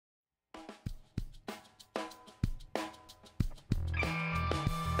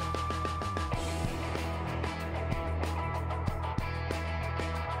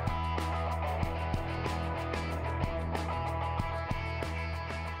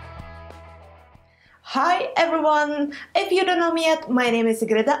Hi everyone! If you don't know me yet, my name is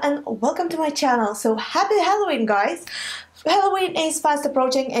Ingrida and welcome to my channel. So happy Halloween, guys! Halloween is fast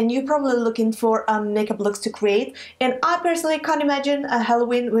approaching and you're probably looking for makeup looks to create, and I personally can't imagine a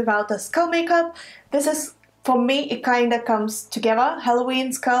Halloween without a skull makeup. This is, for me, it kinda comes together,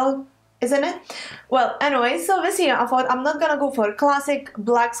 Halloween, skull, isn't it? Well, anyway, so this year I thought I'm not gonna go for a classic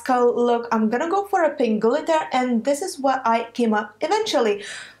black skull look, I'm gonna go for a pink glitter, and this is what I came up eventually.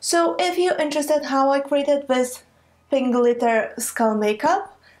 So if you're interested how I created this pink glitter skull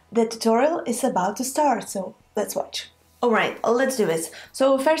makeup, the tutorial is about to start, so let's watch. Alright, let's do this.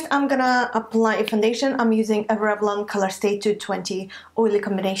 So first I'm gonna apply a foundation. I'm using a Revlon Color Stay 220 Oily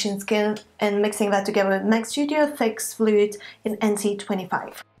Combination Skin and mixing that together with MAC Studio Fix Fluid in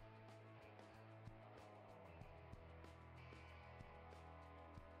NC25.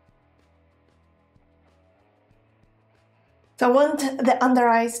 So I want the under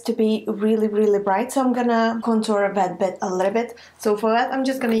eyes to be really bright, so I'm gonna contour that bit a little bit. So for that I'm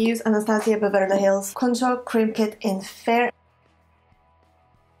just gonna use Anastasia Beverly Hills Contour Cream Kit in Fair.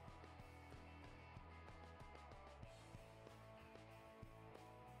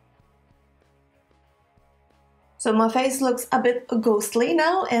 So my face looks a bit ghostly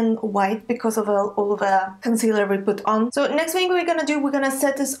now and white because of all the concealer we put on. So next thing we're gonna do, we're gonna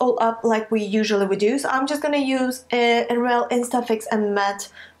set this all up like we usually would do. So I'm just gonna use a Real Instafix and Matte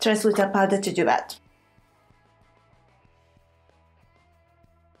Translucent Powder to do that.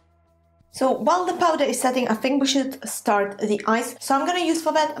 So while the powder is setting, I think we should start the eyes. So I'm gonna use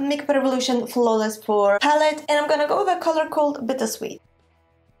for that Makeup Revolution Flawless for palette, and I'm gonna go with a color called Bittersweet.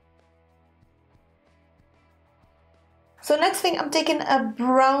 So next thing, I'm taking a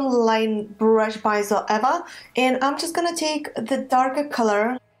brown line brush by Zoeva, and I'm just gonna take the darker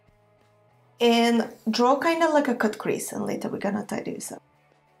color and draw kind of like a cut crease, and later we're gonna tidy this up.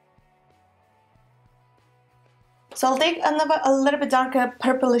 So I'll take a little bit darker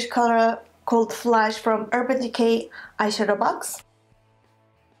purplish color called Flash from Urban Decay eyeshadow box.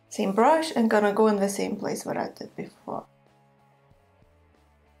 Same brush, and gonna go in the same place where I did before.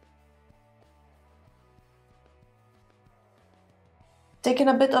 Taking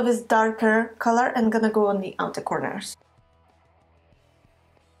a bit of this darker color and gonna go on the outer corners.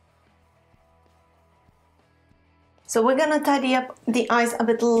 So we're gonna tidy up the eyes a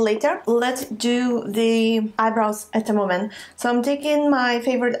bit later. Let's do the eyebrows at the moment. So I'm taking my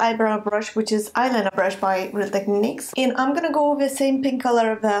favorite eyebrow brush, which is eyeliner brush by Real Techniques, and I'm gonna go with the same pink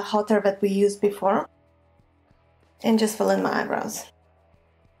color, the hotter that we used before, and just fill in my eyebrows.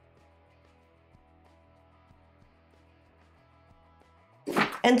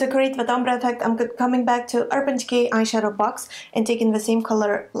 And to create the ombre effect, I'm coming back to Urban Decay eyeshadow box and taking the same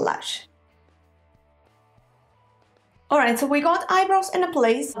color Lash. Alright, so we got eyebrows in a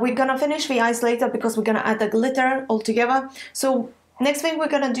place. We're gonna finish the eyes later because we're gonna add the glitter all together. So next thing we're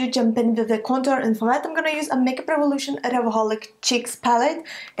gonna do, jump in with the contour, and for that I'm gonna use a Makeup Revolution Revoholic Cheeks palette,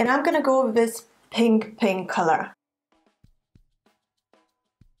 and I'm gonna go with this pink color.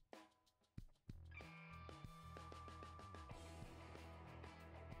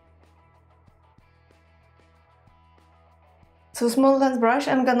 So small lens brush,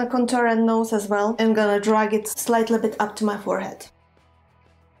 I'm gonna contour a nose as well and gonna drag it slightly bit up to my forehead.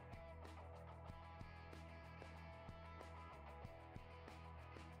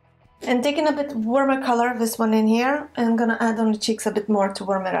 And taking a bit warmer color, this one in here, I'm gonna add on the cheeks a bit more to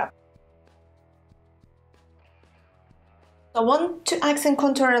warm it up. I want to accent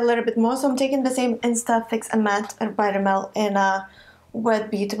contour a little bit more, so I'm taking the same Instafix and Matte by Rimmel in a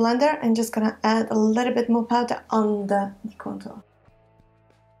wet beauty blender and just gonna add a little bit more powder on the contour.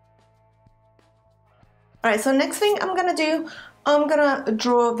 Alright, so next thing I'm gonna do, I'm gonna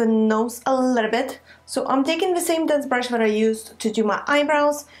draw the nose a little bit. So I'm taking the same dense brush that I used to do my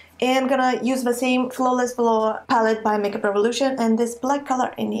eyebrows, and gonna use the same Flawless Velour palette by Makeup Revolution and this black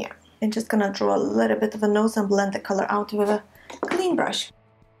color in here. And just gonna draw a little bit of a nose and blend the color out with a clean brush.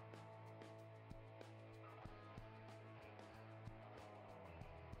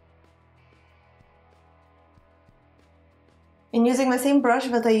 And using the same brush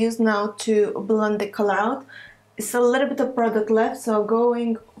that I use now to blend the color out, it's a little bit of product left, so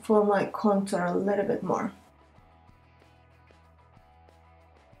going for my contour a little bit more.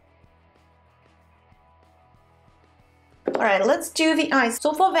 Alright, let's do the eyes.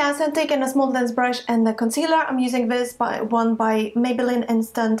 So for the eyes, I'm taking a small dense brush and the concealer. I'm using this one by Maybelline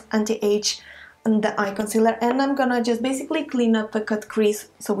Instant Anti-Age and the eye concealer, and I'm gonna just basically clean up the cut crease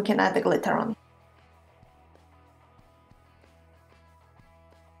so we can add the glitter on.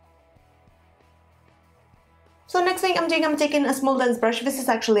 So next thing I'm doing, I'm taking a small dense brush. This is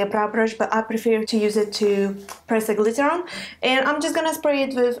actually a brow brush, but I prefer to use it to press the glitter on. And I'm just gonna spray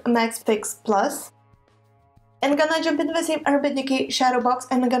it with Max Fix Plus. And I'm gonna jump into the same Urban Decay shadow box,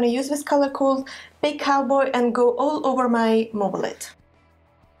 and I'm gonna use this color called Big Cowboy and go all over my mobile lid.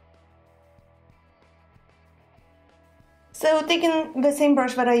 So taking the same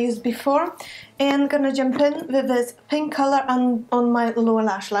brush that I used before, and gonna jump in with this pink color on my lower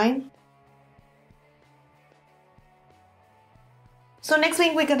lash line. So next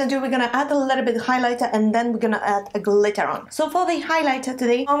thing we're gonna do, we're gonna add a little bit of highlighter, and then we're gonna add a glitter on. So for the highlighter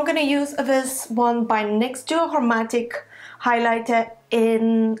today, I'm gonna use this one by NYX Duochromatic highlighter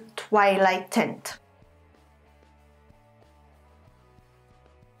in Twilight Tint.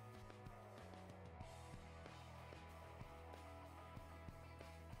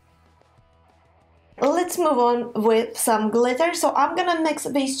 Let's move on with some glitter. So I'm gonna mix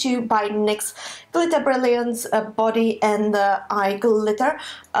these two by NYX Glitter Brilliance Body and Eye Glitter,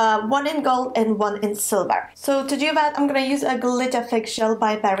 one in gold and one in silver. So to do that, I'm gonna use a Glitter Fix Gel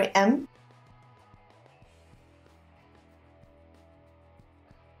by Barry M.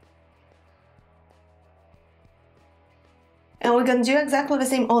 And we're gonna do exactly the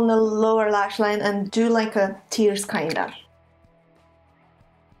same on the lower lash line and do like a tears kinda.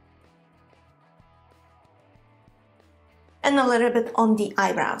 And a little bit on the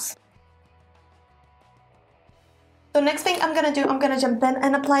eyebrows. So next thing I'm gonna do, I'm gonna jump in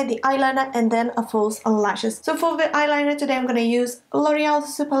and apply the eyeliner and then a false lashes. So for the eyeliner today, I'm gonna use L'Oreal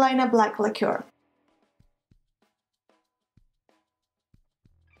Superliner Black Lacquer.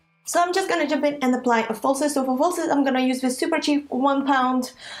 So I'm just gonna jump in and apply a falsies. So for falsies, I'm gonna use this super cheap 1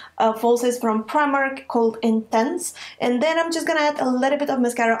 pound falsies from Primark called Intense. And then I'm just gonna add a little bit of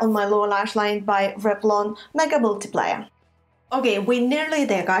mascara on my lower lash line by Revlon Mega Multiplier. Okay, we're nearly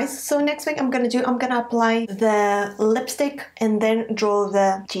there, guys. So next thing I'm gonna do, I'm gonna apply the lipstick and then draw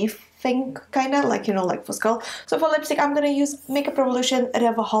the teeth thing, kinda like, you know, like for skull. So for lipstick, I'm gonna use Makeup Revolution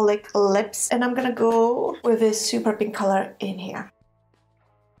Revaholic Lips, and I'm gonna go with this super pink color in here.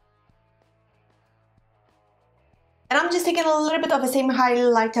 And I'm just taking a little bit of the same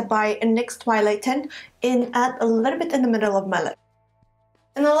highlighter by NYX Twilight Tint and add a little bit in the middle of my lip.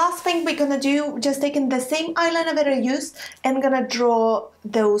 And the last thing we're gonna do, just taking the same eyeliner that I used and gonna draw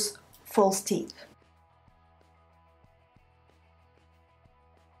those false teeth.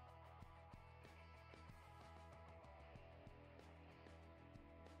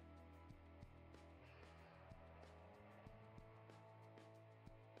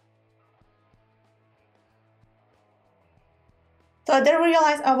 So I didn't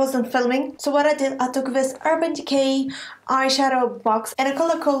realize I wasn't filming, so what I did, I took this Urban Decay eyeshadow box and a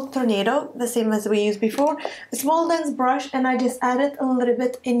color called Tornado, the same as we used before, a small dense brush, and I just added a little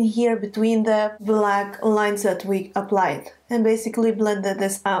bit in here between the black lines that we applied and basically blended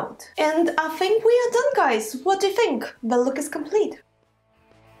this out. And I think we are done, guys. What do you think? The look is complete.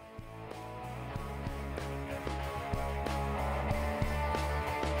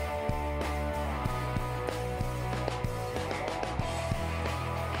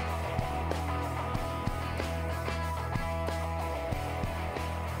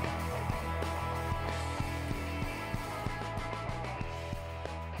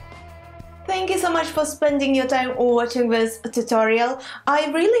 Thank you so much for spending your time watching this tutorial. I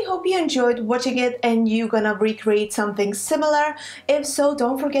really hope you enjoyed watching it and you're gonna recreate something similar. If so,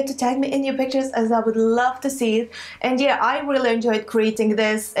 don't forget to tag me in your pictures, as I would love to see it. And yeah, I really enjoyed creating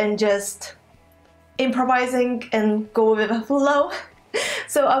this and just improvising and go with the flow.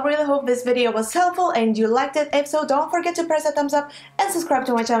 So I really hope this video was helpful and you liked it. If so, don't forget to press that thumbs up and subscribe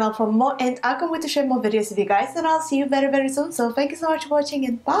to my channel for more, and I can't wait to share more videos with you guys, and I'll see you very soon. So thank you so much for watching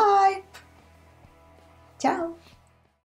and bye! Ciao!